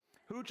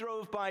Who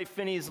drove by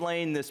Finney's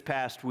Lane this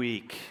past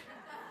week?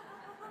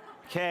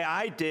 Okay,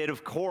 I did,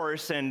 of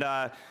course, and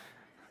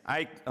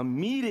I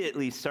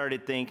immediately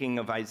started thinking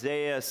of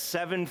Isaiah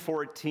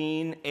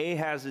 7:14,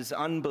 Ahaz's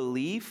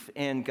unbelief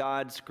and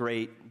God's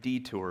great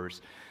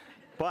detours.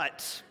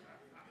 But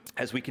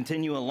as we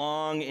continue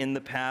along in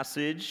the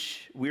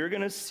passage, we're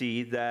going to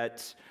see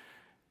that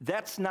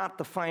that's not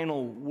the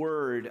final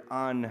word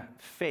on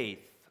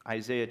faith,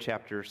 Isaiah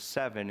chapter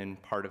 7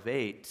 and part of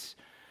 8.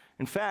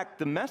 In fact,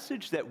 the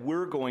message that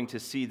we're going to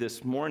see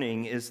this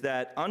morning is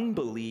that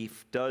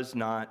unbelief does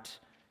not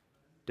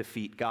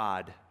defeat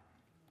God.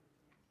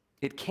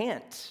 It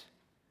can't.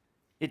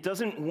 It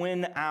doesn't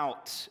win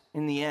out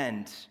in the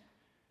end.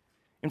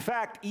 In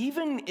fact,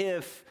 even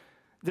if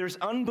there's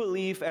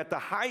unbelief at the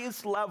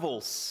highest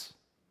levels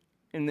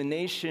in the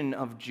nation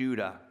of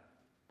Judah,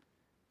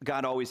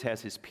 God always has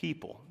his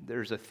people.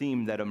 There's a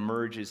theme that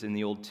emerges in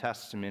the Old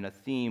Testament, a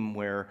theme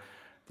where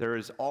there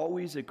is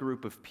always a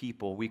group of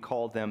people, we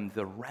call them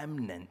the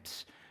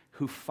remnant,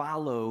 who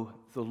follow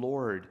the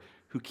Lord,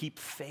 who keep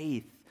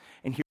faith.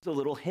 And here's a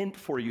little hint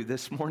for you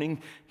this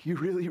morning. You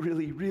really,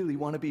 really, really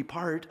want to be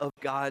part of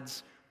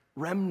God's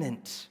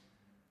remnant.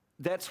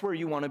 That's where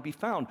you want to be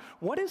found.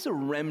 What is a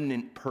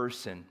remnant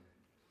person?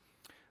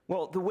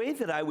 Well, the way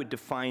that I would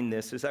define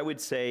this is I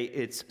would say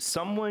it's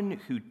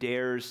someone who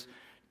dares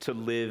to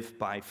live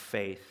by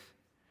faith.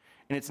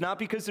 And it's not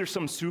because there's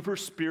some super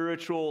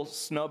spiritual,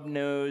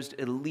 snub-nosed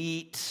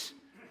elite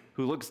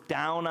who looks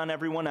down on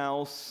everyone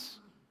else.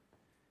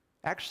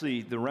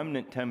 Actually, the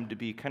remnant tend to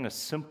be kind of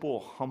simple,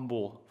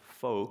 humble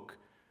folk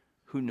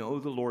who know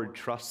the Lord,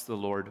 trust the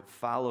Lord,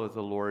 follow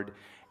the Lord,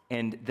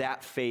 and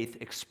that faith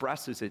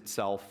expresses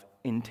itself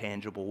in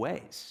tangible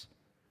ways.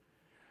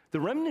 The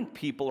remnant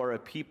people are a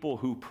people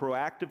who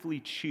proactively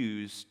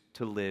choose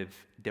to live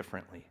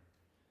differently.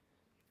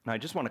 Now, I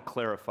just want to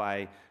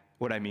clarify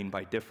what I mean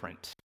by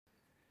different.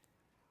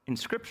 In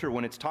Scripture,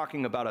 when it's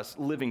talking about us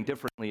living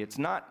differently, it's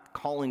not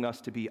calling us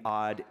to be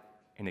odd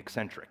and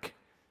eccentric.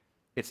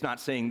 It's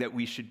not saying that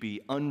we should be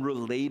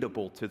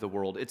unrelatable to the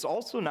world. It's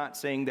also not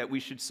saying that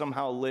we should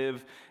somehow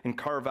live and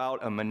carve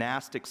out a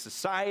monastic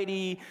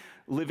society,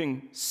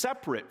 living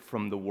separate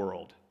from the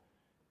world.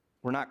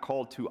 We're not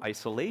called to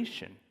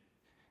isolation.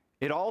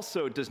 It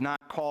also does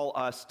not call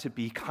us to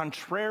be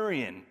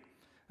contrarian.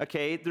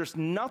 Okay, there's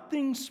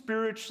nothing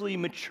spiritually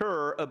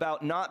mature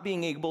about not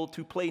being able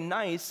to play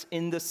nice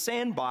in the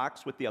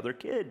sandbox with the other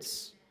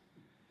kids.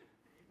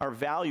 Our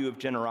value of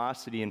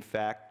generosity, in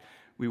fact,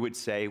 we would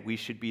say we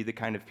should be the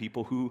kind of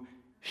people who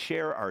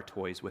share our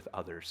toys with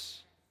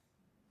others.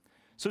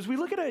 So as we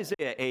look at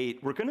Isaiah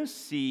 8, we're going to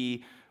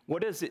see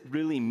what does it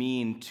really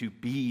mean to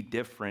be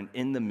different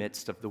in the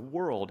midst of the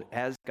world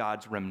as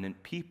God's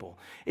remnant people.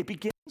 It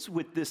begins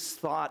with this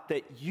thought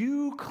that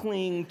you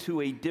cling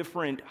to a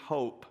different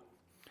hope.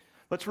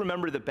 Let's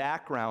remember the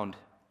background.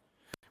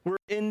 We're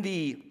in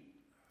the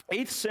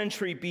 8th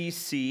century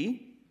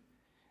BC.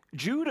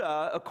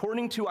 Judah,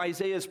 according to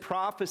Isaiah's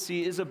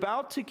prophecy, is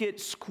about to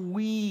get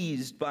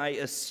squeezed by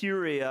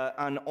Assyria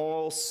on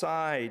all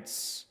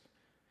sides.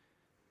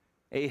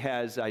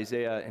 Ahaz,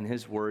 Isaiah, in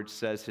his words,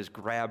 says, has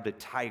grabbed a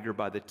tiger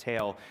by the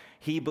tail.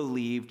 He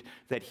believed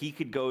that he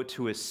could go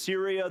to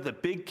Assyria, the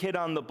big kid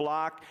on the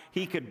block,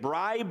 he could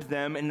bribe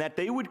them, and that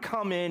they would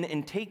come in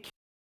and take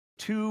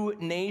two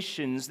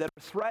nations that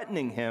are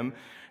threatening him,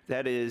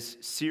 that is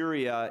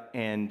Syria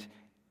and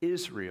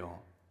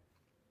Israel.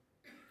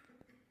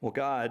 Well,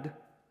 God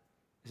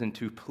isn't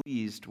too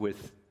pleased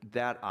with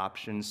that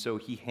option, so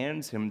he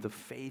hands him the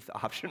faith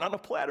option on a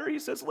platter. He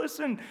says,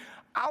 listen,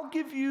 I'll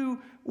give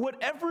you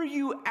whatever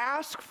you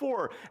ask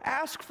for.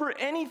 Ask for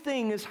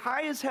anything as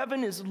high as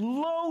heaven, as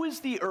low as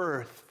the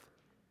earth.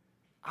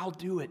 I'll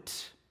do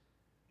it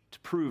to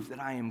prove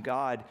that I am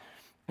God.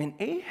 And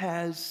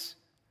Ahaz,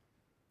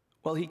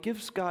 well, he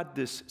gives God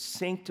this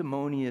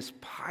sanctimonious,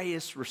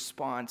 pious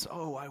response.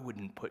 Oh, I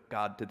wouldn't put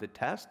God to the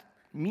test.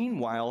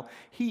 Meanwhile,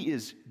 he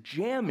is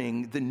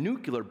jamming the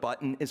nuclear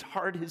button as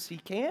hard as he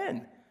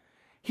can.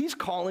 He's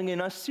calling in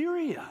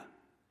Assyria.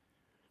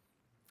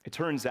 It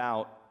turns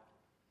out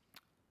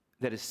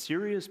that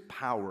Assyria's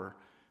power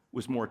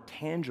was more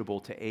tangible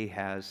to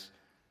Ahaz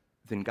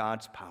than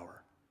God's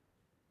power.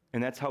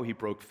 And that's how he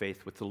broke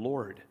faith with the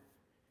Lord.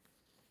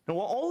 Now,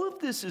 while all of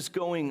this is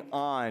going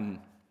on,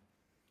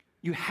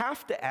 you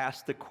have to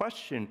ask the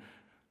question,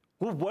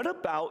 well, what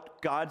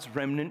about God's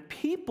remnant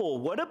people?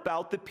 What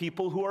about the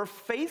people who are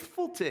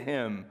faithful to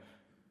him?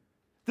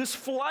 This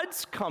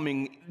flood's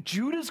coming.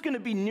 Judah's going to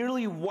be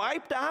nearly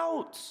wiped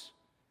out.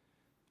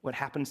 What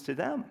happens to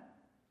them?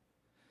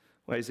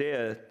 Well,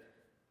 Isaiah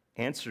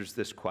answers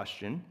this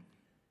question,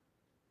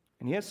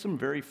 and he has some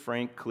very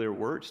frank, clear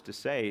words to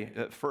say.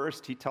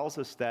 First, he tells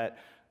us that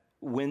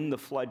when the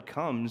flood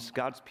comes,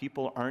 God's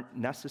people aren't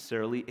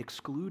necessarily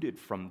excluded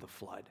from the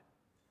flood.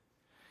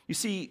 You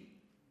see,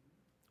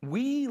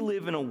 we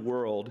live in a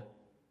world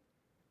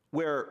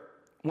where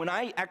when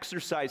I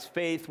exercise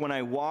faith, when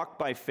I walk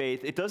by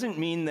faith, it doesn't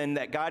mean then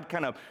that God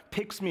kind of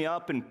picks me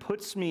up and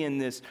puts me in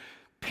this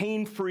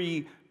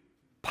pain-free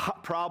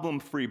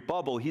problem-free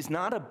bubble. He's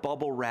not a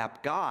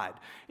bubble-wrap God.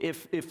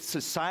 If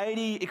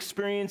society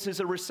experiences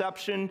a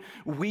recession,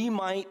 we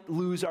might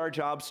lose our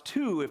jobs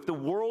too. If the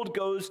world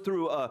goes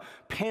through a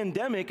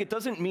pandemic, it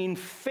doesn't mean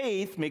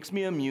faith makes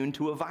me immune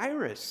to a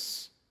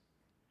virus.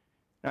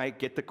 I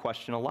get the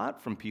question a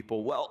lot from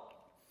people, well,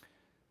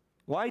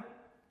 why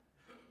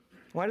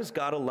does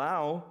God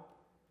allow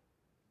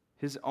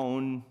his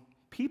own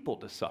people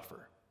to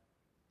suffer?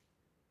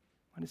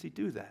 Why does he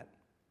do that?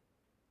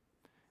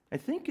 I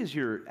think as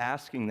you're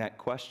asking that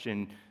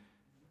question,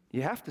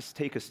 you have to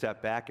take a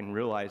step back and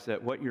realize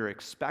that what you're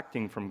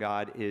expecting from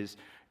God is,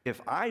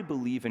 if I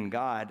believe in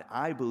God,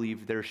 I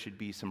believe there should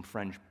be some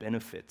fringe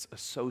benefits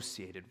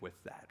associated with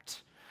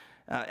that.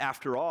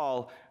 After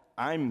all,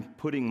 I'm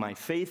putting my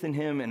faith in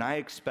him, and I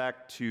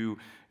expect to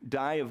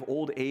die of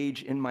old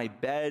age in my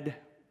bed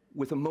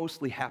with a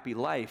mostly happy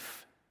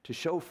life to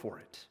show for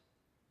it.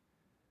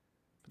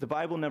 But the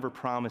Bible never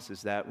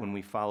promises that when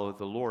we follow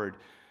the Lord.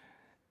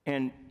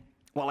 And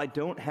while I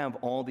don't have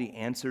all the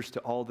answers to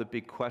all the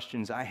big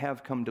questions, I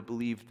have come to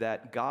believe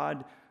that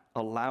God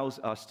allows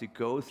us to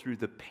go through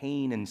the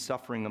pain and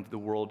suffering of the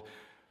world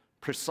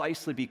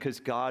precisely because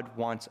God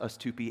wants us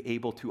to be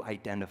able to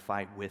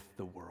identify with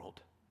the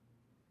world.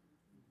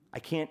 I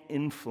can't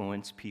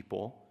influence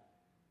people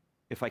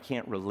if I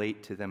can't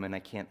relate to them and I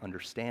can't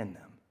understand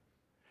them.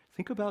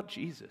 Think about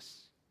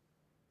Jesus.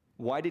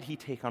 Why did he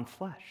take on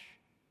flesh?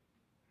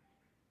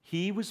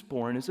 He was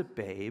born as a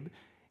babe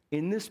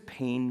in this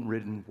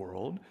pain-ridden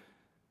world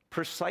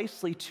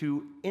precisely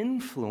to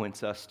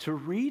influence us, to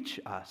reach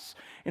us.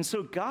 And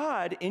so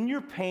God, in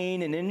your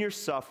pain and in your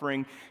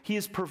suffering, he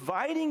is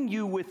providing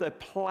you with a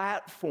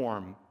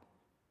platform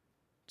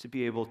to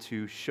be able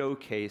to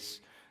showcase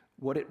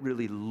what it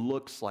really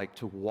looks like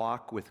to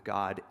walk with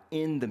God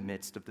in the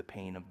midst of the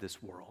pain of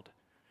this world.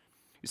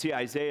 You see,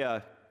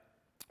 Isaiah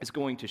is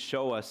going to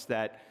show us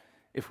that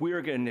if we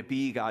are going to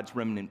be God's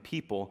remnant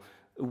people,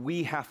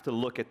 we have to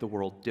look at the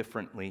world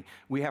differently.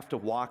 We have to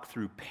walk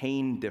through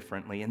pain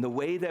differently. And the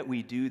way that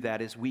we do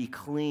that is we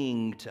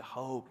cling to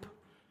hope.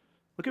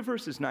 Look at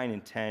verses 9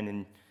 and 10,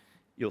 and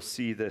you'll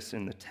see this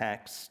in the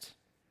text.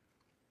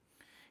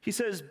 He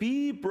says,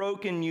 "Be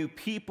broken, you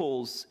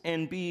peoples,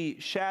 and be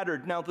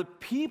shattered." Now, the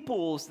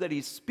peoples that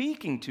he's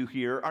speaking to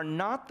here are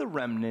not the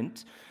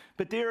remnant,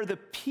 but they are the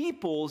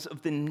peoples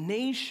of the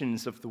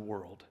nations of the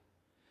world.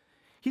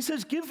 He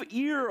says, "Give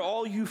ear,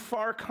 all you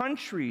far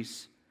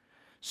countries.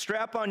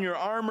 Strap on your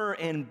armor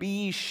and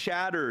be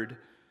shattered.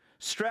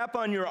 Strap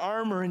on your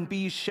armor and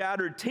be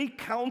shattered. Take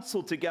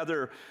counsel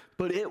together,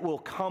 but it will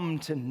come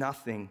to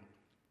nothing.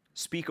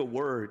 Speak a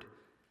word,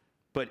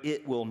 but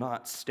it will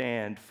not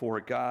stand, for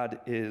God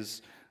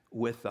is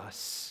with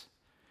us."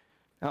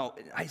 Now,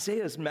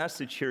 Isaiah's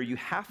message here, you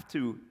have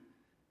to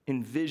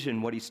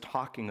envision what he's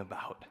talking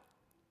about.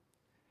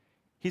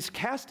 He's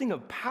casting a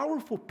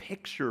powerful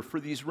picture for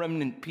these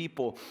remnant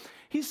people.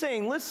 He's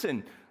saying,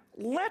 listen,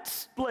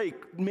 let's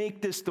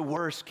make this the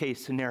worst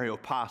case scenario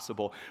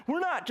possible. We're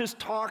not just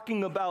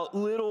talking about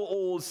little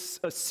old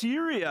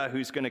Assyria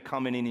who's going to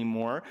come in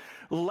anymore.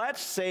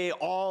 Let's say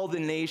all the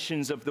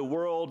nations of the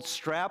world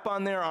strap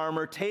on their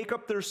armor, take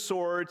up their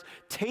swords,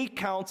 take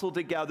counsel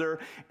together,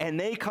 and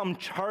they come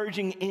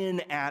charging in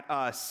at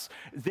us.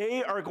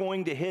 They are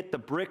going to hit the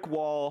brick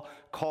wall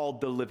called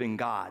the living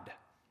God.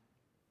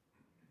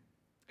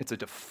 It's a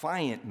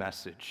defiant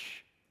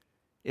message.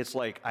 It's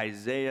like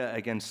Isaiah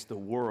against the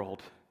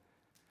world.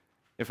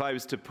 If I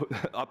was to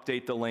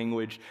update the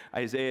language,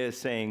 Isaiah is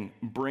saying,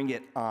 bring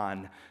it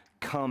on.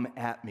 Come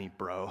at me,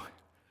 bro.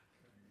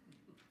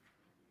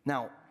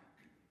 Now,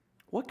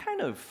 what kind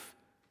of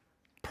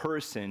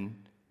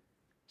person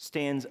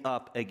stands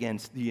up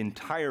against the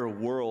entire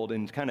world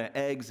and kind of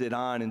eggs it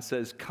on and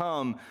says,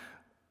 come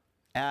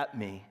at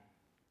me?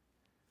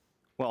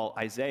 Well,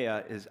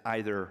 Isaiah is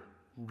either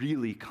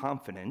really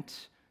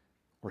confident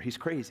or he's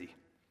crazy.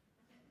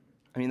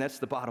 I mean, that's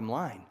the bottom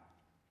line.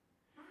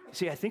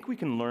 See, I think we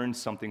can learn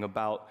something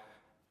about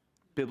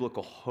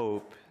biblical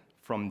hope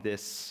from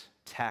this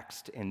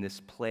text and this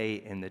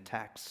play in the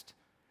text.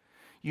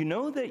 You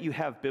know that you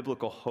have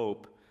biblical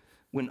hope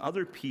when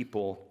other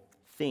people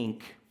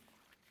think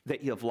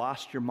that you have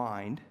lost your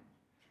mind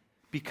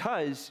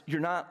because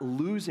you're not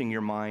losing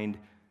your mind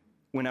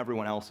when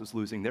everyone else is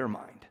losing their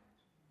mind.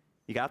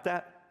 You got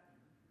that?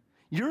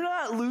 You're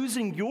not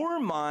losing your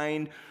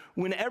mind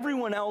when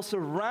everyone else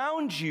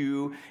around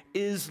you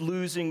is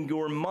losing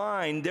your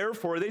mind.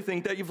 Therefore, they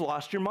think that you've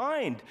lost your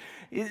mind.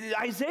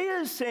 Isaiah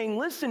is saying,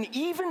 listen,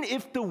 even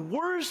if the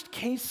worst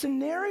case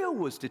scenario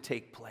was to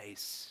take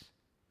place,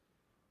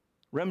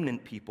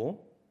 remnant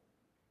people,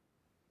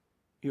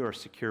 you are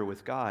secure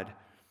with God.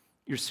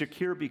 You're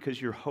secure because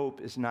your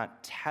hope is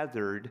not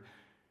tethered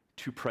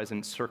to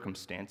present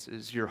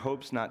circumstances. Your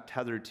hope's not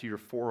tethered to your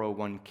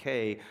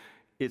 401k.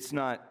 It's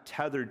not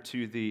tethered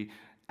to the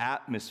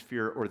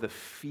atmosphere or the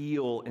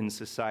feel in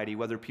society,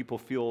 whether people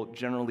feel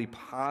generally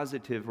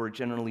positive or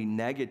generally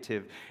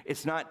negative.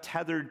 It's not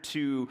tethered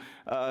to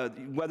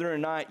whether or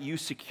not you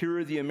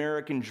secure the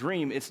American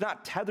dream. It's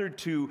not tethered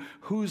to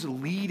who's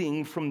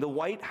leading from the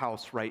White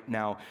House right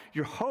now.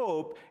 Your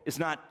hope is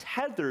not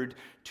tethered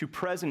to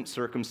present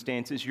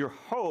circumstances. Your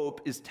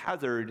hope is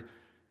tethered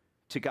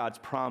to God's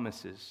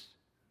promises.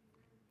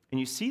 And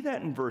you see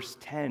that in verse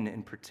 10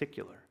 in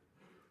particular.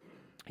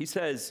 He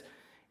says,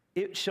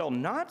 "It shall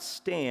not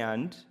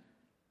stand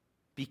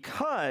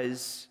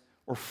because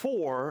or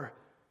for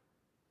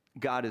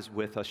God is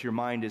with us." Your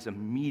mind is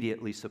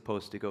immediately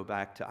supposed to go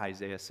back to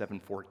Isaiah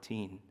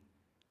 7:14,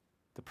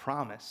 the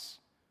promise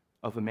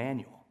of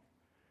Emmanuel.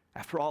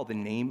 After all, the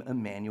name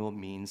Emmanuel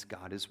means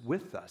God is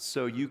with us.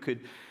 So you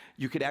could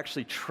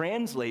actually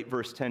translate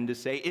verse 10 to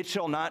say, "It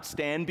shall not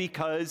stand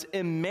because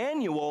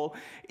Emmanuel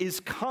is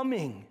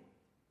coming."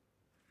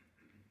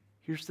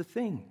 Here's the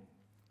thing.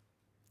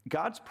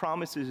 God's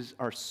promises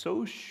are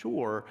so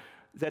sure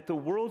that the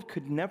world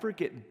could never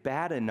get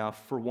bad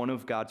enough for one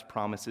of God's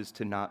promises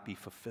to not be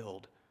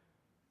fulfilled.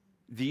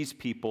 These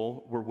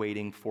people were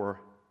waiting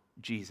for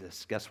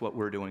Jesus. Guess what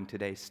we're doing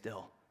today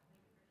still?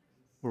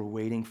 We're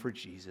waiting for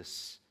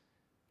Jesus.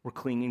 We're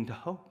clinging to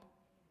hope.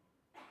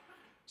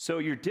 So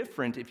you're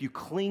different if you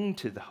cling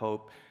to the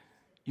hope.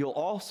 You'll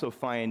also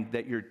find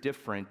that you're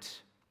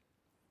different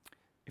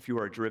if you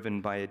are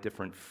driven by a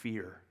different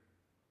fear.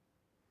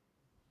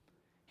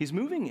 He's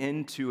moving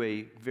into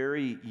a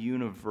very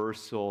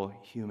universal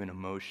human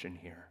emotion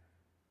here.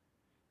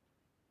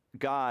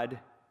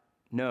 God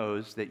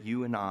knows that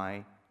you and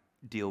I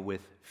deal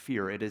with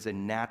fear. It is a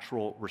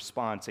natural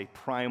response, a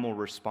primal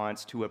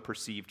response to a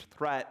perceived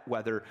threat,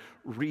 whether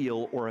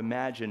real or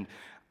imagined.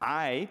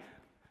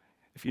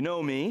 If you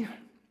know me,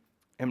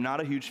 am not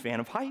a huge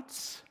fan of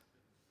heights.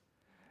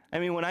 I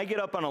mean, when I get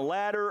up on a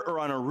ladder or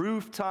on a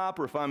rooftop,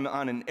 or if I'm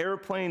on an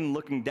airplane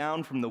looking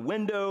down from the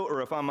window,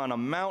 or if I'm on a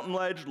mountain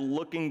ledge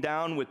looking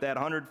down with that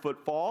 100-foot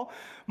fall,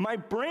 my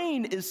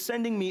brain is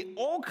sending me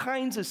all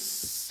kinds of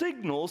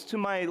signals to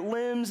my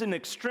limbs and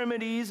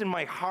extremities and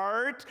my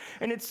heart,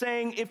 and it's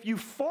saying, if you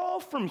fall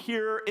from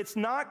here, it's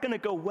not going to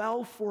go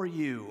well for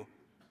you.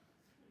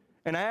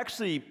 And I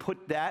actually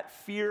put that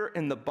fear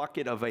in the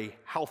bucket of a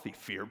healthy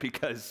fear,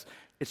 because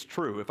it's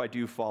true. If I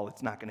do fall,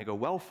 it's not going to go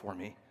well for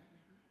me.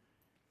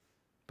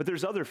 But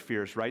there's other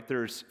fears, right?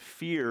 There's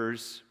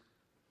fears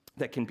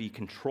that can be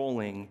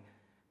controlling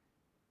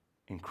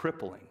and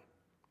crippling.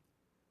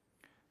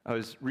 I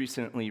was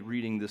recently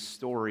reading the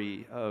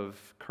story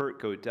of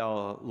Kurt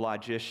Gödel, a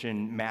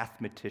logician,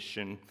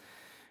 mathematician,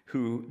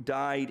 who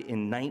died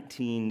in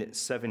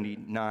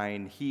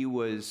 1979. He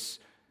was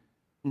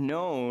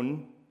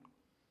known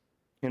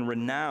and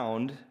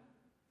renowned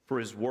for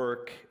his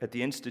work at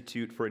the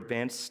Institute for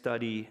Advanced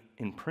Study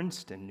in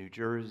Princeton, New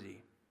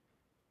Jersey.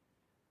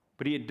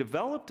 But he had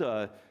developed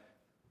a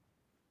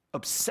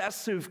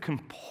obsessive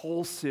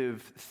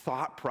compulsive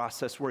thought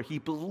process where he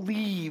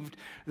believed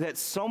that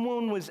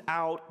someone was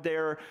out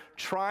there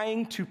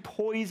trying to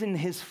poison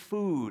his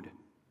food.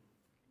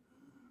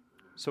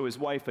 So his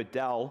wife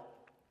Adele,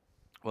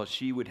 well,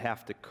 she would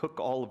have to cook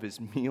all of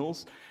his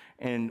meals,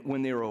 and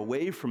when they were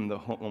away from the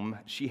home,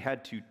 she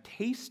had to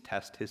taste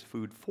test his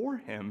food for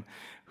him.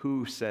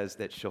 Who says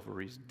that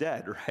chivalry's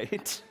dead,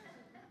 right?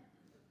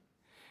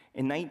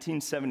 In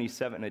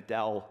 1977,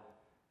 Adele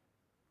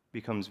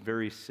becomes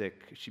very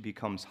sick. She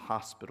becomes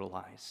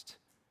hospitalized.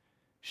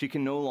 She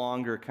can no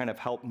longer kind of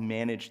help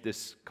manage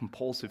this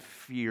compulsive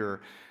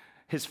fear.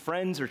 His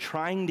friends are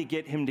trying to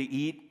get him to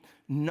eat.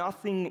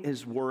 Nothing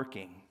is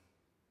working.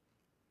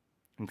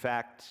 In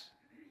fact,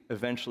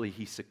 eventually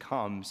he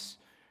succumbs.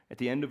 At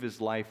the end of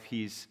his life,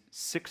 he's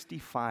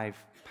 65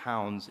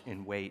 pounds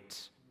in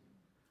weight.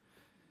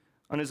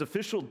 On his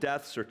official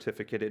death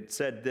certificate, it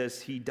said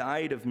this: he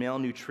died of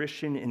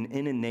malnutrition and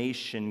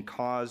inanition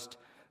caused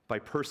by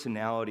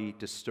personality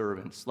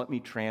disturbance. Let me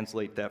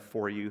translate that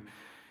for you.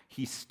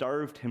 He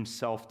starved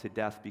himself to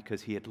death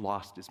because he had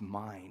lost his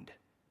mind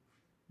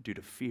due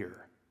to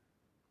fear.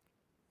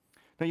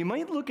 Now, you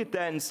might look at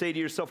that and say to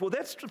yourself, well,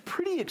 that's a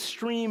pretty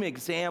extreme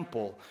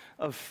example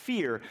of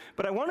fear,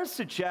 but I want to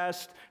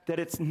suggest that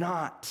it's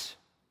not.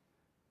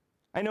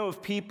 I know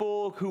of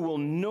people who will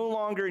no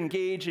longer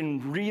engage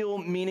in real,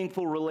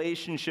 meaningful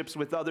relationships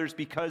with others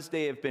because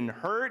they have been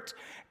hurt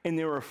and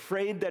they're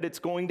afraid that it's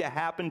going to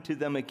happen to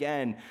them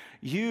again.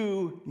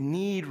 You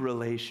need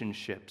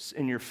relationships,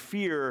 and your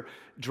fear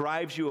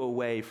drives you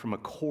away from a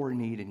core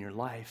need in your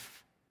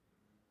life.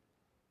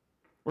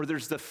 Or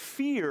there's the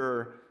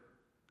fear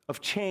of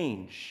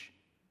change.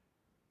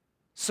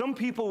 Some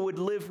people would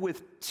live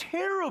with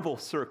terrible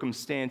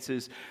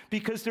circumstances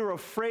because they're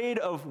afraid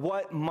of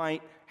what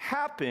might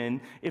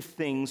happen if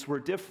things were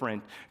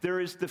different.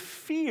 There is the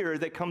fear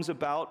that comes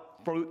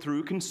about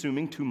through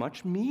consuming too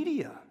much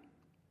media.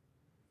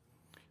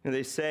 And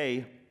they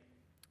say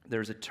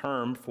there's a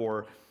term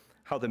for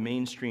how the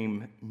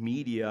mainstream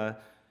media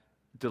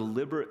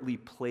deliberately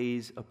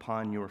plays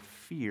upon your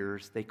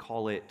fears. They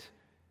call it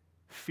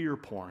fear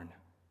porn.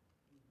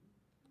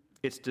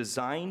 It's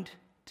designed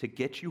to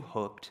get you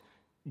hooked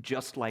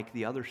just like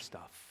the other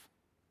stuff.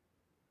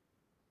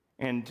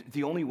 And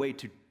the only way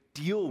to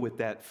deal with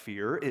that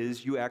fear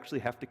is you actually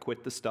have to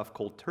quit the stuff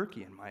cold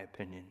turkey, in my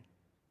opinion.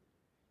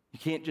 You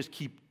can't just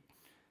keep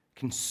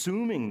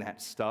consuming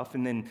that stuff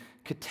and then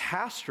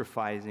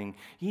catastrophizing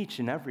each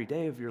and every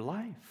day of your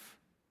life.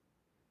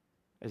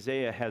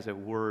 Isaiah has a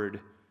word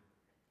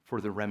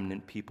for the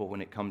remnant people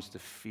when it comes to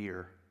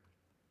fear.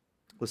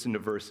 Listen to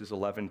verses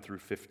 11 through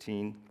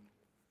 15.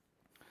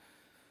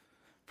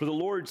 For the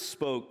Lord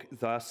spoke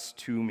thus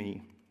to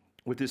me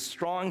with his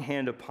strong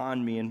hand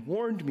upon me and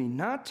warned me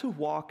not to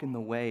walk in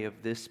the way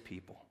of this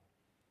people,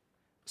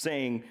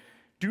 saying,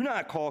 do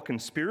not call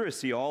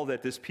conspiracy all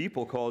that this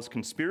people calls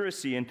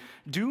conspiracy, and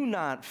do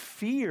not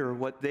fear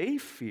what they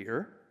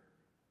fear,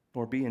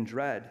 nor be in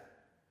dread.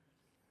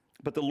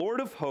 But the Lord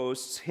of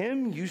hosts,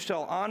 him you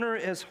shall honor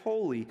as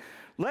holy.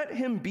 Let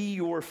him be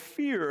your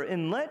fear,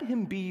 and let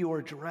him be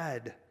your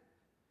dread.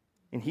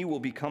 And he will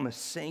become a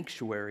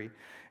sanctuary,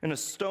 and a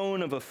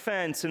stone of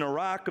offense, and a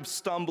rock of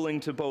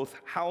stumbling to both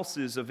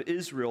houses of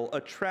Israel,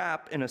 a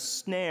trap and a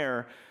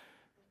snare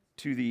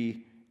to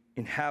the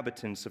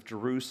inhabitants of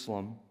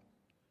Jerusalem.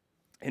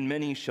 And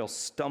many shall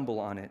stumble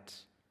on it.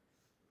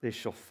 They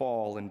shall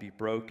fall and be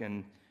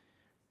broken.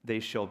 They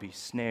shall be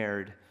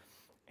snared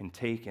and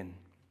taken.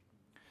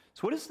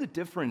 So what is the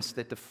difference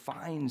that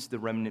defines the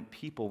remnant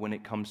people when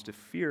it comes to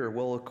fear?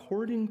 Well,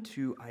 according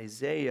to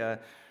Isaiah,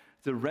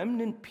 the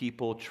remnant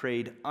people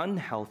trade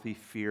unhealthy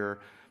fear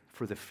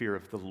for the fear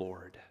of the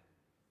Lord.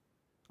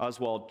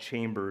 Oswald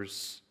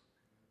Chambers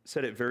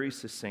said it very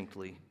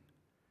succinctly.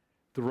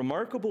 The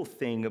remarkable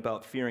thing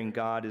about fearing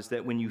God is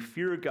that when you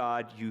fear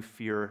God, you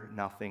fear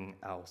nothing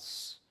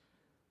else.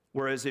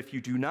 Whereas if you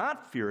do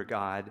not fear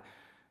God,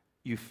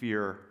 you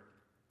fear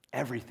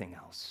everything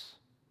else.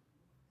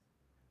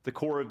 The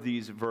core of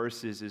these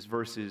verses is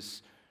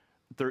verses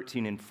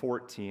 13 and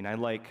 14. I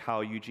like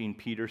how Eugene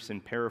Peterson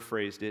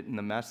paraphrased it in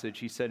the Message.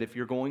 He said, if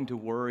you're going to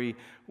worry,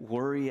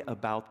 worry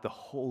about the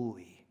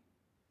holy.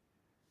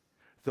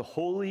 The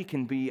holy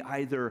can be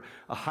either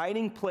a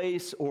hiding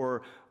place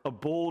or a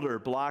boulder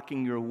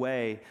blocking your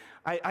way.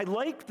 I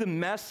like the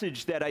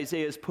message that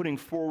Isaiah is putting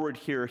forward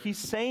here. He's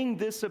saying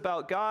this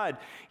about God.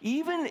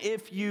 Even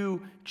if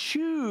you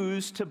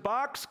choose to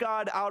box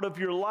God out of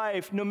your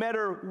life, no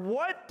matter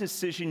what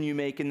decision you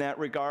make in that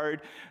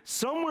regard,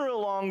 somewhere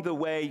along the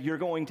way, you're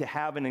going to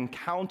have an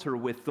encounter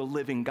with the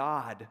living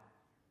God.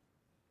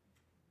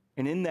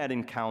 And in that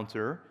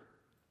encounter,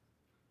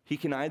 he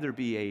can either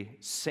be a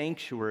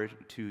sanctuary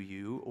to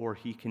you, or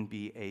he can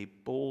be a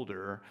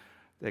boulder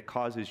that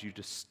causes you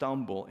to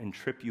stumble and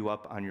trip you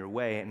up on your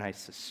way. And I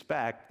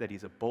suspect that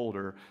he's a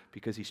boulder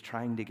because he's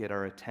trying to get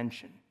our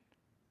attention.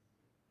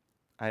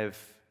 I have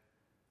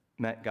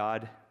met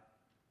God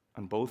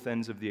on both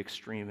ends of the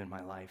extreme in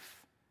my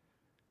life.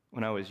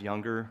 When I was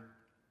younger,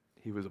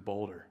 he was a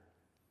boulder.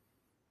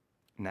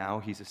 Now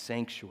he's a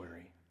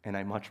sanctuary, and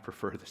I much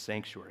prefer the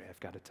sanctuary, I've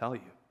got to tell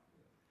you.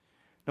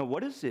 Now,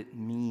 what does it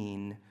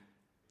mean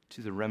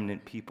to the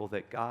remnant people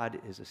that God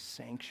is a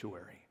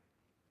sanctuary?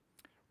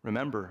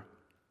 Remember,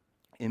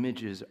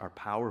 images are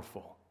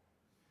powerful.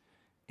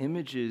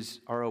 Images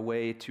are a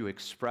way to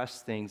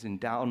express things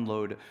and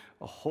download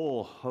a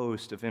whole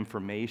host of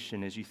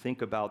information as you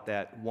think about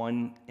that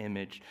one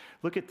image.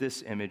 Look at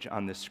this image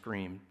on the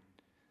screen.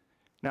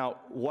 Now,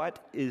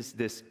 what is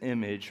this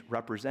image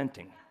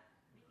representing?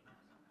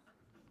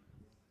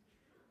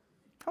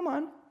 Come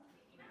on.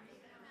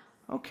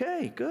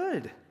 Okay,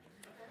 good.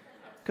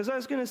 Because I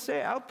was going to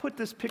say, I'll put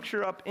this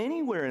picture up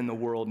anywhere in the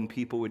world and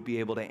people would be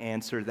able to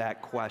answer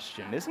that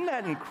question. Isn't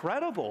that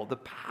incredible? The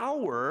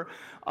power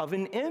of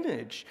an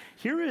image.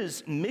 Here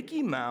is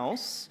Mickey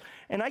Mouse,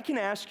 and I can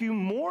ask you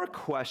more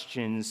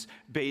questions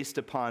based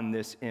upon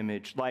this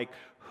image, like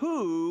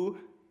who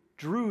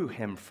drew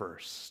him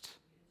first?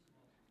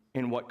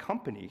 And what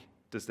company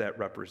does that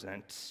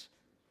represent?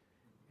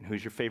 And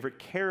who's your favorite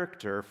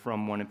character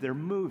from one of their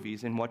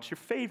movies? And what's your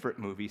favorite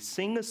movie?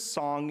 Sing a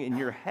song in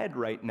your head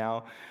right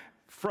now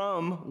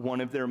from one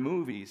of their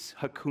movies.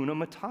 Hakuna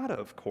Matata,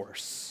 of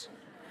course.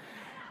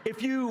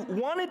 If you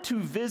wanted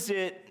to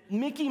visit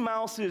Mickey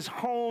Mouse's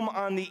home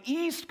on the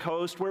East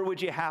Coast, where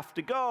would you have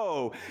to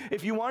go?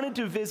 If you wanted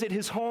to visit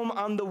his home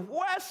on the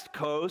West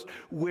Coast,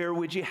 where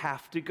would you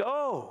have to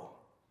go?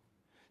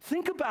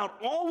 Think about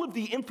all of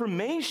the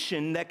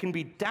information that can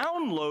be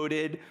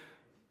downloaded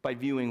by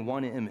viewing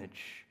one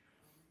image.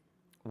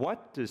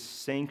 What does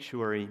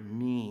sanctuary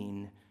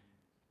mean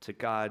to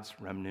God's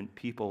remnant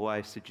people? Well,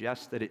 I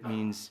suggest that it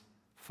means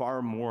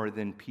far more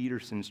than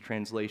Peterson's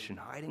translation,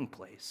 hiding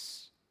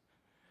place.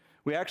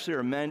 We actually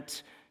are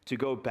meant to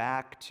go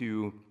back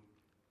to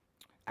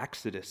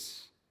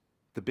Exodus,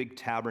 the big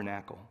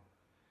tabernacle.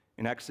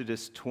 In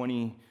Exodus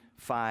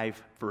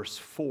 25, verse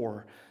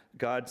 4,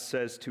 God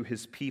says to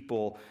his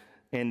people,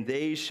 and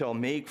they shall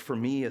make for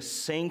me a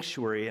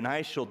sanctuary, and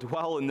I shall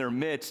dwell in their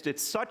midst.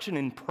 It's such an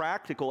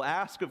impractical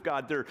ask of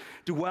God. They're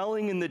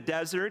dwelling in the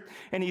desert,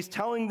 and he's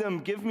telling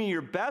them, give me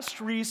your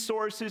best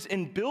resources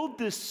and build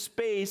this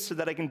space so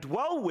that I can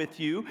dwell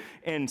with you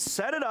and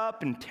set it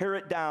up and tear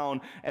it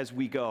down as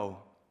we go.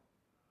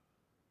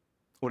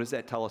 What does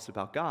that tell us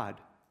about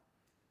God?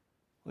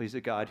 Well, he's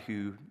a God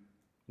who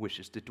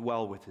wishes to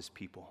dwell with his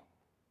people.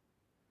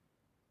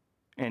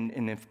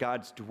 And if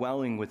God's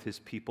dwelling with his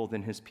people,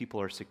 then his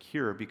people are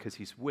secure because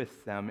he's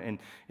with them, and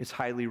it's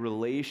highly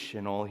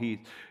relational.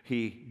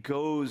 He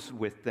goes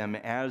with them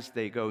as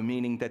they go,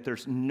 meaning that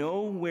there's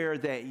nowhere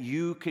that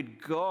you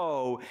could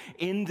go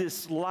in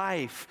this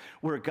life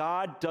where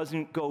God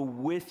doesn't go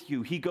with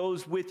you. He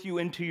goes with you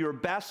into your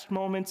best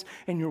moments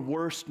and your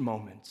worst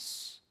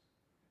moments.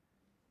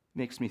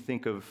 Makes me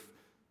think of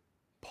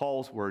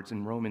Paul's words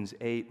in Romans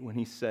 8 when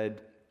he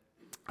said,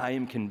 I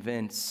am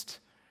convinced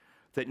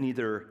that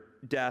neither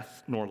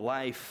death, nor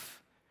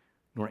life,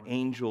 nor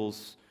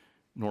angels,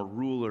 nor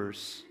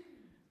rulers,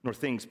 nor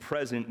things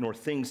present, nor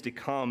things to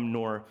come,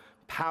 nor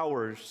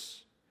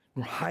powers,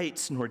 nor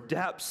heights, nor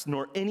depths,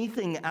 nor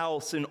anything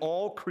else in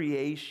all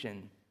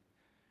creation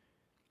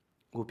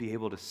will be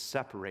able to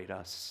separate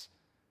us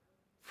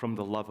from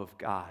the love of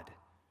God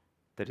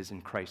that is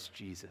in Christ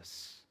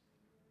Jesus.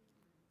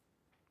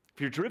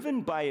 If you're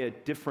driven by a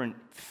different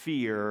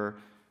fear,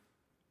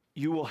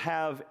 you will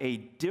have a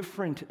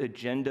different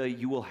agenda.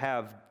 You will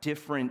have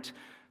different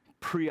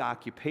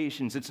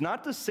preoccupations. It's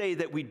not to say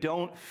that we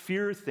don't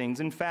fear things.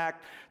 In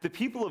fact, the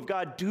people of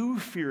God do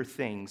fear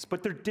things,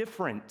 but they're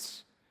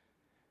different.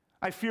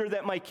 I fear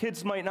that my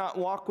kids might not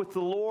walk with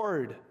the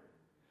Lord.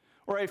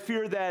 Or I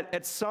fear that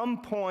at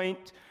some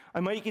point I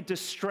might get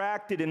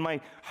distracted and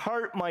my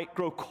heart might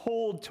grow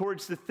cold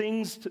towards the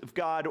things of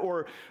God,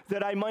 or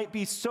that I might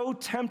be so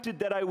tempted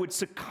that I would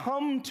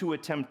succumb to a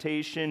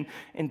temptation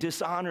and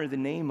dishonor the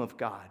name of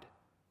God.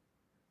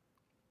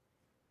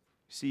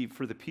 See,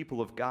 for the people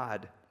of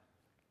God,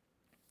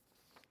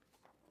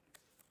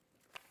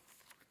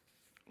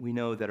 we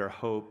know that our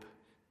hope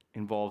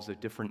involves a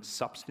different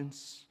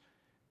substance,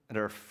 and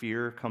our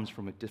fear comes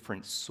from a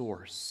different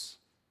source.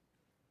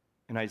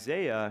 And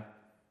Isaiah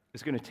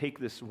is going to take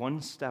this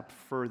one step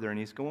further, and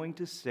he's going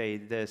to say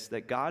this,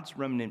 that God's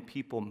remnant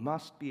people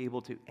must be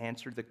able to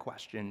answer the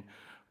question,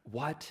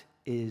 what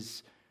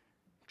is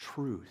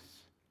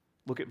truth?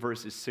 Look at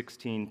verses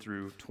 16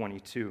 through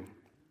 22.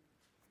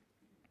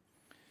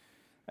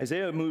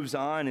 Isaiah moves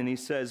on and he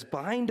says,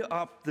 bind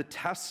up the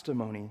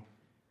testimony,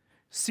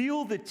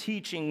 seal the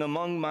teaching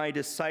among my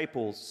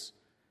disciples.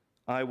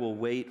 I will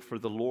wait for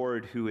the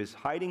Lord who is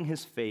hiding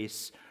his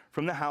face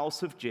from the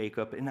house of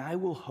Jacob, and I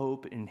will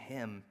hope in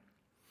him.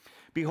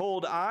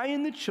 Behold, I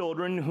and the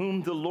children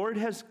whom the Lord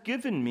has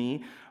given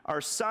me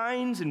are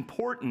signs and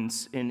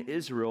portents in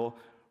Israel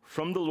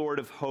from the Lord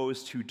of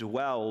hosts who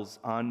dwells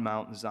on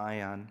Mount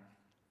Zion.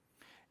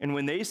 And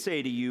when they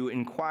say to you,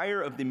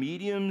 inquire of the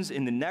mediums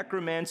and the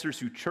necromancers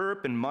who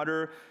chirp and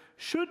mutter,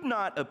 should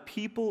not a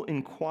people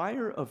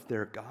inquire of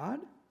their God?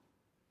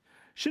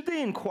 Should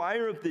they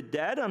inquire of the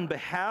dead on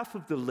behalf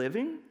of the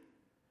living?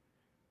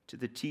 To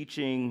the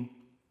teaching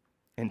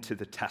and to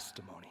the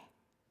testimony.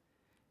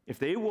 If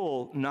they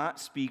will not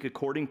speak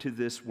according to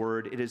this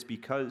word, it is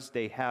because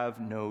they have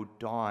no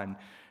dawn.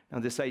 Now,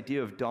 this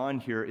idea of dawn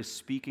here is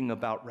speaking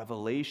about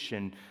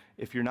revelation.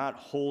 If you're not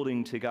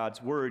holding to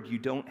God's word, you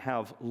don't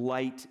have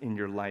light in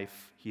your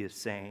life, he is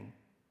saying.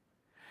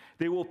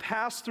 They will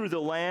pass through the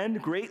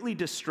land greatly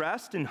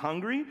distressed and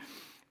hungry,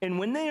 and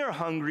when they are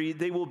hungry,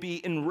 they will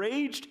be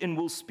enraged and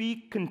will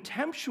speak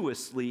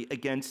contemptuously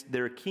against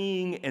their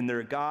king and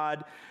their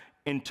God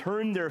and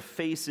turn their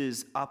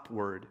faces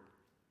upward.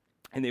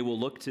 And they will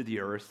look to the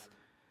earth,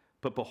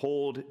 but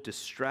behold,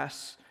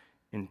 distress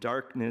and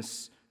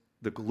darkness,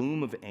 the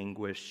gloom of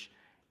anguish,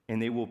 and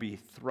they will be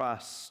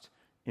thrust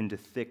into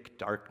thick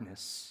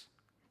darkness.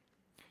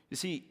 You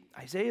see,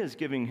 Isaiah is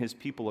giving his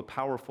people a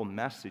powerful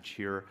message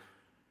here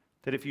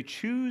that if you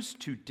choose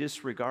to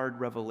disregard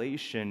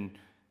revelation,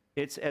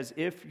 it's as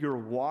if you're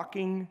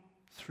walking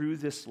through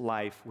this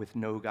life with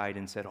no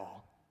guidance at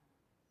all.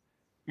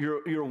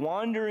 You're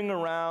wandering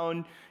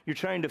around, you're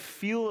trying to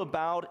feel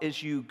about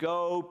as you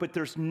go, but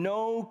there's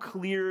no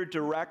clear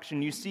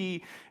direction. You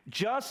see,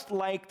 just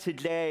like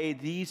today,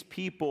 these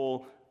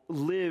people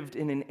lived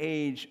in an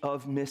age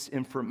of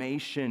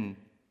misinformation,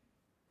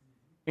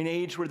 an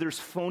age where there's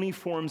phony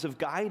forms of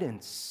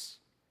guidance.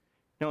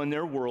 Now, in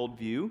their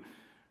worldview,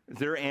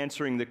 they're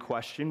answering the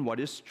question, what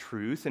is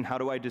truth, and how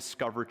do I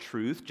discover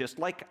truth, just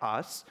like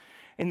us.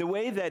 And the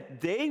way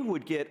that they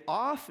would get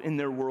off in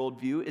their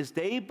worldview is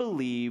they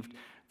believed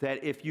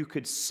that if you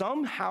could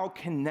somehow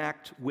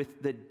connect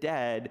with the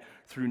dead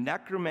through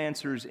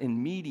necromancers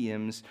and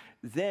mediums,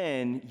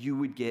 then you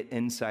would get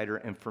insider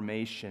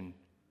information.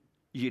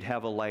 You'd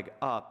have a leg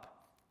up.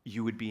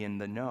 You would be in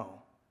the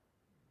know.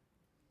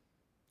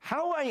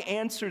 How I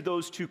answer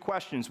those two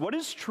questions, what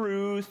is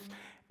truth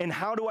and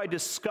how do I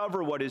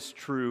discover what is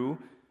true,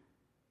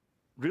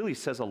 really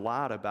says a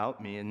lot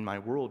about me and my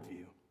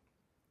worldview.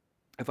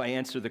 If I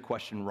answer the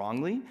question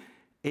wrongly,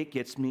 it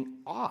gets me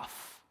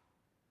off.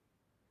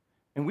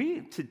 And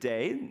we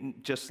today,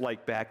 just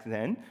like back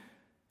then,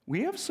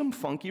 we have some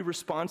funky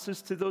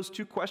responses to those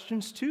two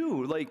questions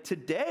too. Like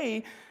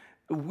today,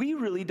 we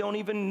really don't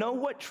even know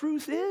what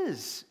truth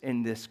is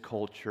in this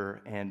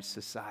culture and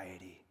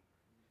society.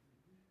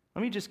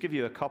 Let me just give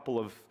you a couple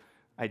of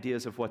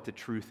ideas of what the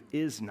truth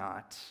is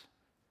not.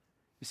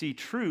 You see,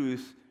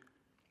 truth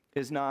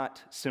is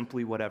not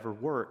simply whatever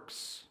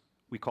works.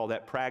 We call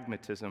that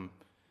pragmatism.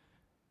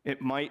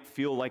 It might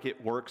feel like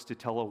it works to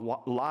tell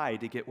a lie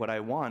to get what I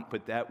want,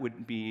 but that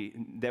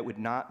would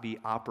not be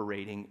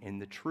operating in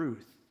the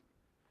truth.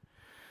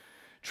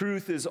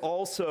 Truth is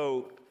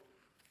also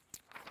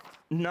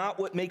not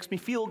what makes me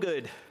feel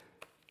good.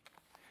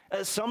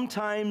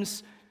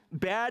 Sometimes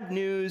bad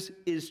news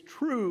is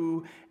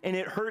true, and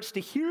it hurts to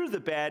hear the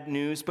bad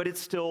news, but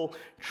it's still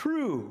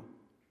true.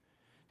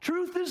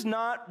 Truth is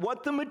not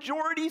what the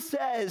majority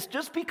says.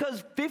 Just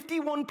because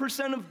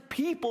 51% of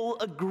people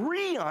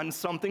agree on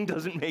something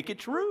doesn't make it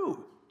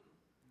true.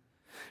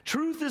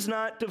 Truth is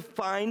not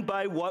defined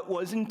by what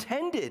was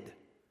intended.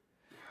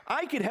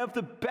 I could have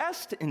the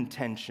best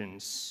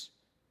intentions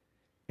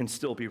and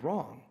still be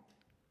wrong.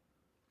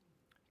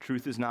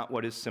 Truth is not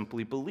what is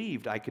simply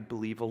believed. I could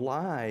believe a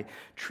lie.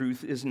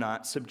 Truth is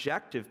not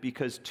subjective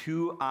because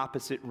two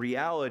opposite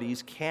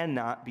realities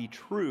cannot be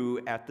true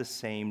at the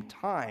same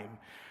time.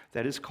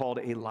 That is called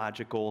a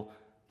logical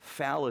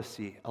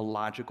fallacy, a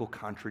logical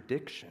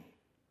contradiction.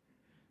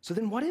 So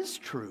then what is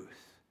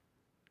truth?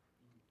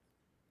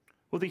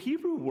 Well, the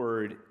Hebrew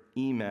word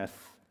emeth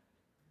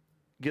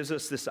gives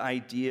us this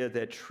idea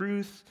that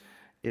truth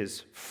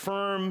is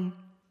firm,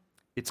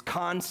 it's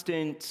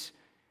constant,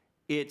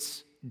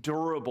 it's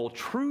durable.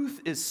 Truth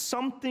is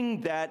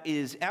something that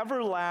is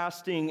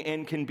everlasting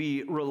and can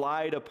be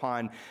relied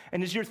upon.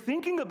 And as you're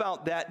thinking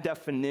about that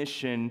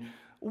definition,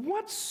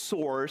 what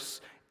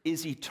source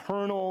is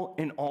eternal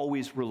and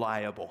always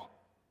reliable?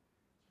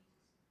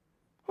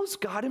 Well, it's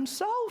God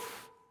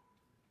himself.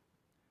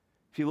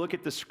 If you look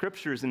at the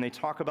scriptures and they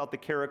talk about the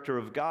character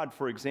of God,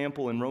 for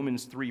example, in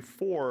Romans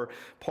 3:4,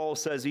 Paul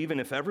says, even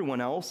if everyone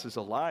else is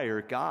a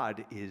liar,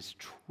 God is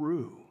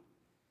true.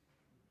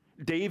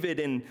 David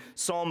in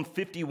Psalm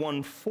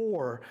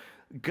 51:4,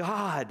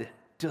 God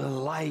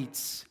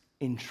delights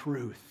in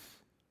truth.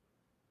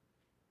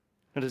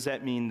 Now, does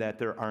that mean that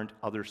there aren't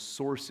other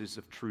sources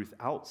of truth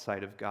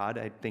outside of God?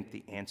 I think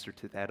the answer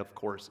to that, of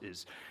course,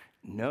 is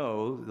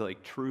no.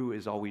 Like, true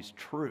is always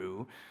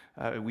true.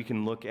 We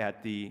can look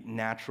at the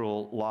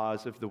natural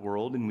laws of the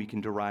world and we can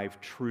derive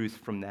truth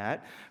from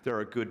that. There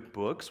are good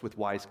books with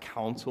wise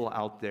counsel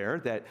out there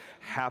that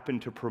happen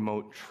to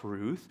promote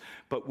truth.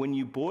 But when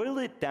you boil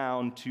it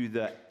down to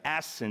the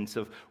essence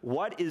of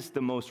what is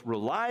the most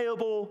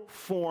reliable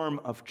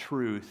form of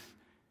truth,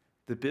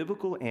 the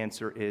biblical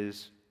answer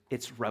is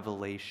it's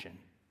revelation.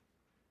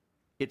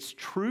 It's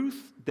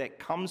truth that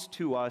comes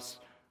to us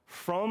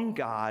from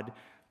God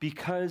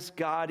because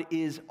God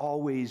is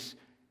always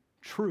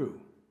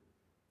true.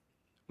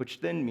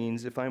 Which then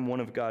means if I'm one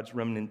of God's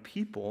remnant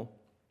people,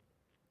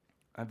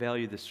 I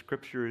value the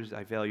scriptures,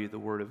 I value the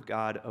word of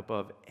God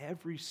above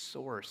every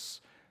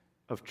source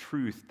of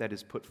truth that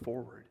is put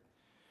forward.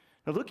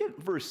 Now look at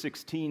verse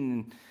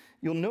 16.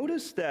 You'll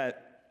notice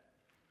that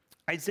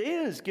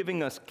Isaiah is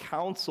giving us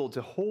counsel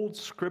to hold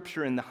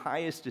Scripture in the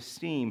highest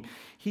esteem.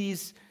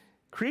 He's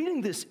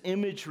creating this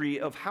imagery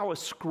of how a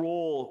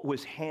scroll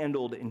was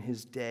handled in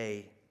his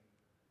day.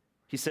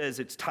 He says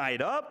it's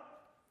tied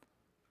up,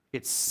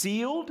 it's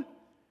sealed.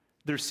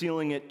 They're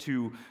sealing it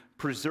to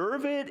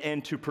preserve it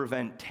and to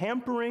prevent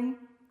tampering.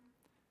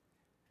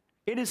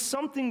 It is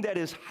something that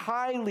is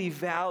highly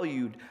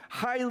valued,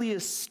 highly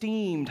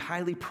esteemed,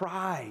 highly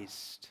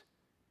prized.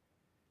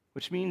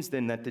 Which means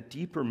then that the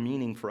deeper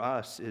meaning for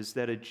us is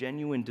that a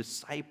genuine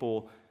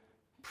disciple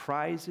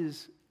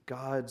prizes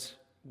God's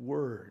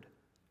word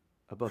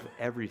above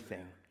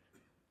everything.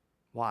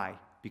 Why?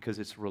 Because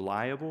it's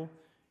reliable,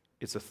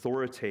 it's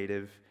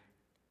authoritative,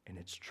 and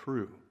it's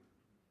true.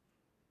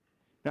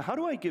 Now, how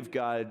do I give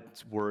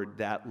God's word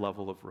that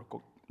level of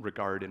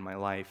regard in my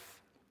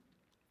life?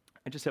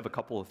 I just have a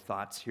couple of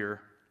thoughts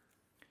here.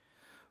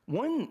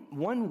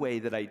 One way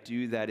that I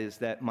do that is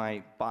that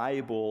my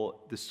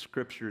Bible, the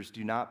scriptures,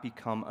 do not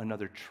become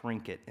another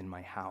trinket in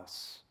my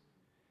house.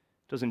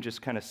 It doesn't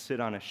just kind of sit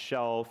on a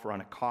shelf or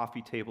on a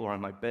coffee table or on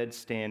my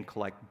bedstand,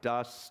 collect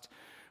dust,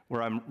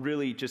 where I'm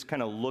really just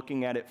kind of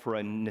looking at it for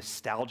a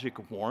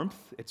nostalgic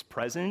warmth. It's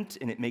present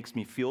and it makes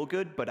me feel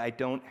good, but I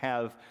don't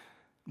have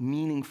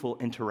meaningful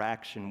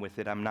interaction with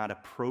it. I'm not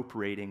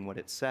appropriating what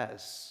it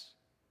says.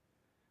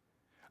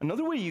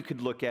 Another way you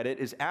could look at it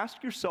is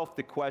ask yourself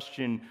the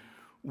question,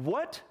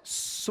 what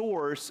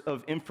source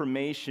of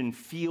information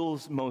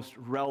feels most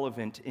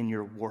relevant in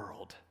your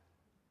world?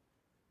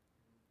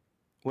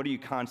 What are you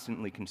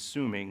constantly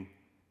consuming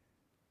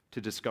to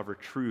discover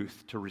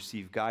truth, to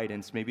receive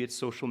guidance? Maybe it's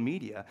social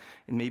media,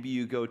 and maybe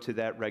you go to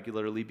that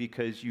regularly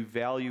because you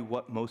value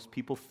what most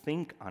people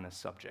think on a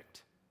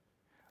subject.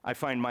 I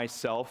find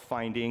myself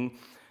finding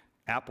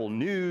Apple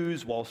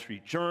News, Wall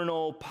Street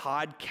Journal,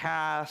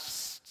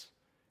 podcasts,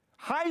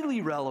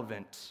 highly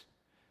relevant.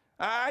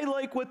 I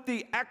like what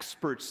the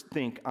experts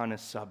think on a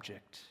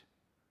subject.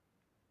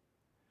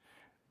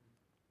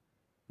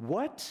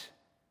 What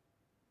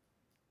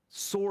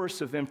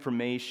source of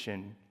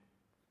information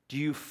do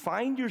you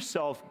find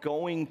yourself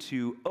going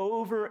to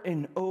over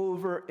and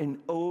over and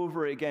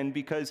over again?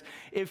 Because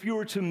if you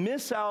were to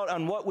miss out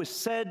on what was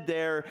said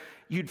there,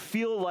 you'd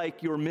feel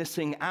like you're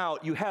missing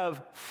out. You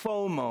have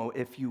FOMO,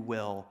 if you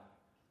will.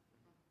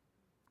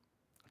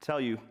 I'll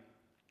tell you,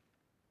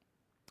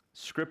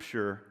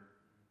 Scripture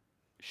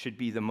should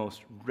be the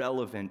most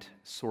relevant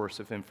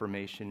source of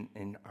information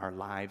in our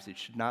lives. It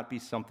should not be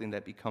something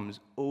that becomes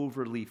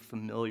overly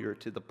familiar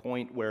to the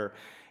point where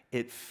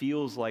it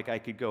feels like I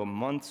could go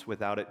months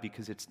without it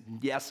because it's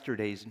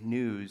yesterday's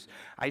news.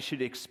 I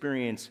should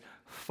experience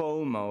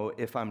FOMO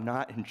if I'm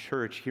not in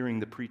church hearing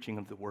the preaching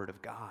of the Word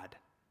of God.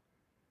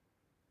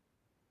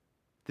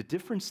 The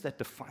difference that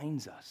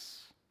defines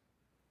us.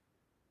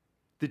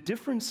 The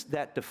difference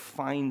that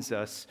defines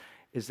us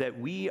is that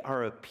we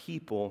are a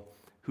people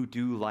who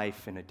do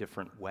life in a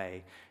different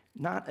way.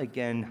 Not,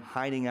 again,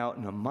 hiding out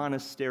in a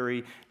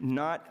monastery,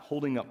 not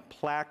holding up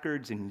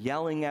placards and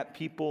yelling at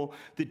people.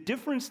 The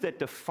difference that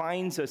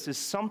defines us is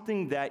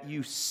something that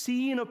you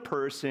see in a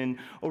person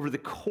over the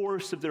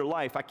course of their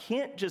life. I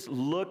can't just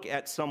look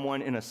at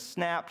someone in a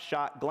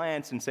snapshot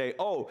glance and say,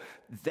 oh,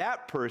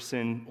 that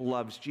person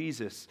loves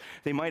Jesus.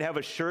 They might have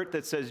a shirt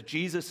that says,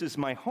 Jesus is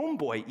my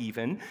homeboy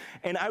even,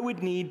 and I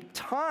would need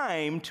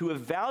time to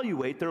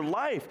evaluate their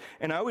life.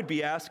 And I would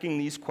be asking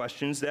these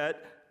questions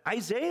that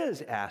Isaiah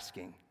is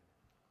asking.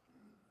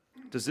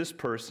 Does this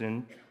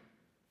person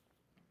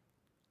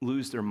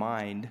lose their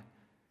mind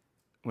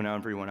when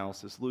everyone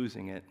else is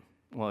losing it?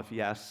 Well, if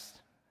yes,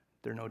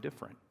 they're no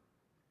different.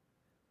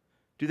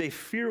 Do they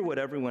fear what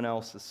everyone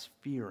else is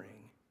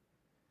fearing?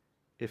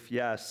 If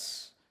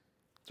yes,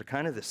 they're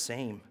kind of the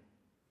same.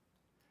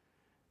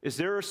 Is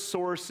there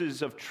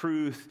sources of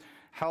truth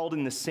held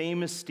in the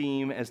same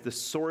esteem as the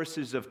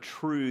sources of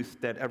truth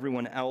that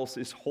everyone else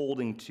is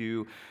holding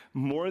to?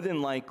 More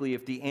than likely,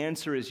 if the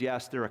answer is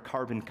yes, they're a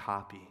carbon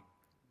copy.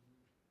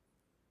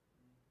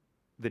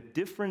 The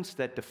difference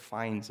that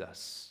defines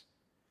us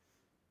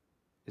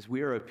is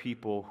we are a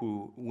people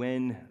who,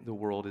 when the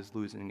world is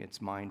losing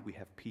its mind, we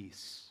have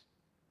peace.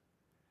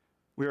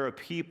 We are a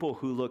people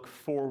who look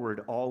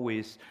forward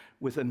always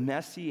with a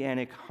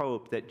messianic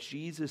hope that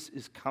Jesus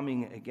is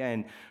coming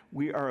again.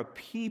 We are a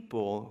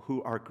people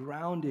who are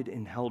grounded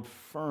and held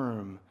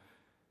firm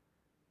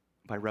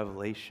by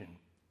revelation,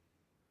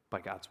 by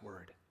God's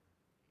word.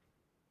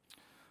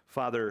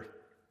 Father,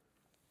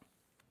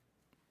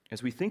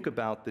 as we think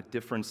about the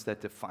difference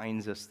that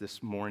defines us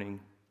this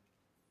morning,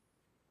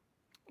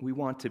 we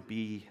want to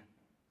be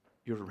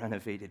your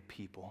renovated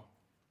people.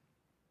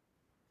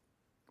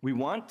 We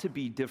want to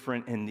be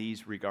different in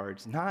these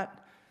regards,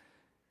 not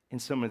in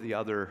some of the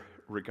other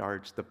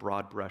regards, the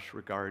broad brush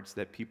regards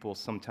that people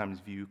sometimes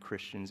view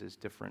Christians as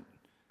different.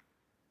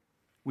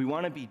 We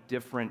want to be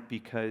different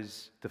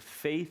because the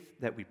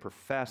faith that we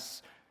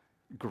profess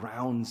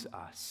grounds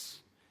us.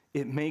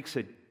 It makes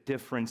a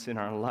difference in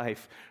our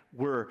life.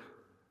 We're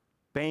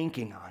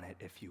banking on it,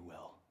 if you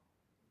will.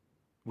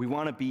 We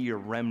want to be your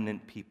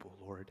remnant people,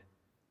 Lord.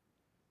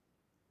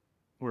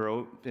 We're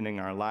opening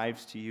our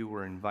lives to you.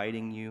 We're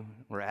inviting you.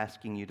 We're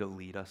asking you to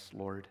lead us,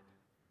 Lord.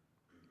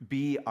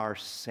 Be our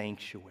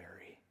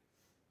sanctuary.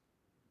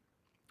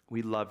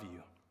 We love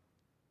you.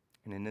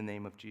 And in the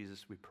name of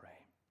Jesus, we pray.